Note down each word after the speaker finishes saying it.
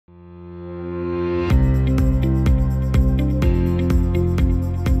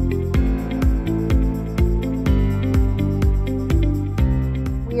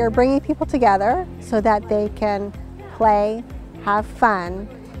We're bringing people together so that they can play, have fun,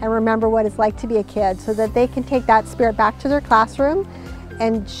 and remember what it's like to be a kid, so that they can take that spirit back to their classroom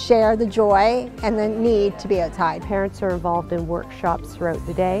and share the joy and the need to be outside. Parents are involved in workshops throughout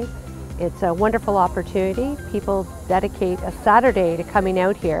the day. It's a wonderful opportunity. People dedicate a Saturday to coming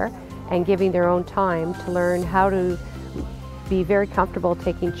out here and giving their own time to learn how to be very comfortable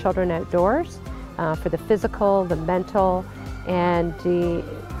taking children outdoors for the physical, the mental,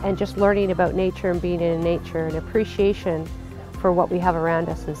 and just learning about nature and being in nature and appreciation for what we have around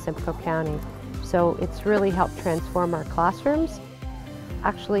us in Simcoe County. So it's really helped transform our classrooms,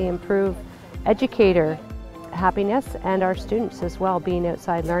 actually improve educator happiness and our students as well, being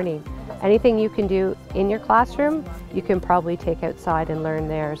outside learning. Anything you can do in your classroom, you can probably take outside and learn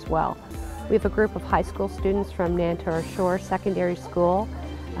there as well. We have a group of high school students from Nantor Shore Secondary School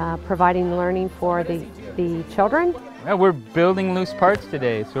providing learning for the children. Yeah, we're building loose parts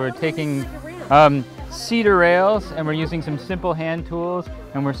today, so we're taking cedar rails and we're using some simple hand tools,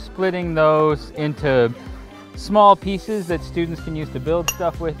 and we're splitting those into small pieces that students can use to build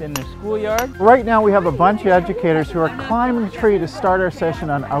stuff with in their schoolyard. Right now we have a bunch of educators who are climbing a tree to start our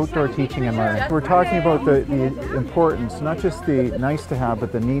session on outdoor teaching and learning. We're talking about the importance, not just the nice to have,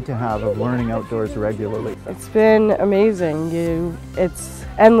 but the need to have of learning outdoors regularly. It's been amazing. It's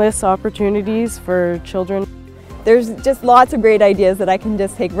endless opportunities for children. There's just lots of great ideas that I can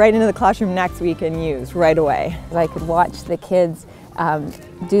just take right into the classroom next week and use right away. I could watch the kids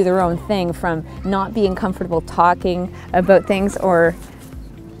do their own thing, from not being comfortable talking about things or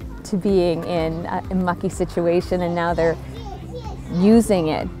to being in a mucky situation, and now they're using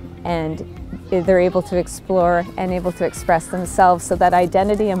it and they're able to explore and able to express themselves, so that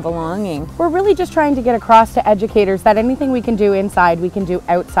identity and belonging. We're really just trying to get across to educators that anything we can do inside, we can do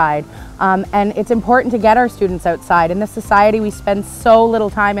outside. And it's important to get our students outside. In this society, we spend so little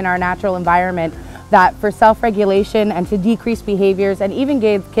time in our natural environment that for self-regulation and to decrease behaviors and even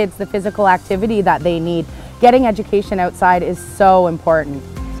give kids the physical activity that they need, getting education outside is so important.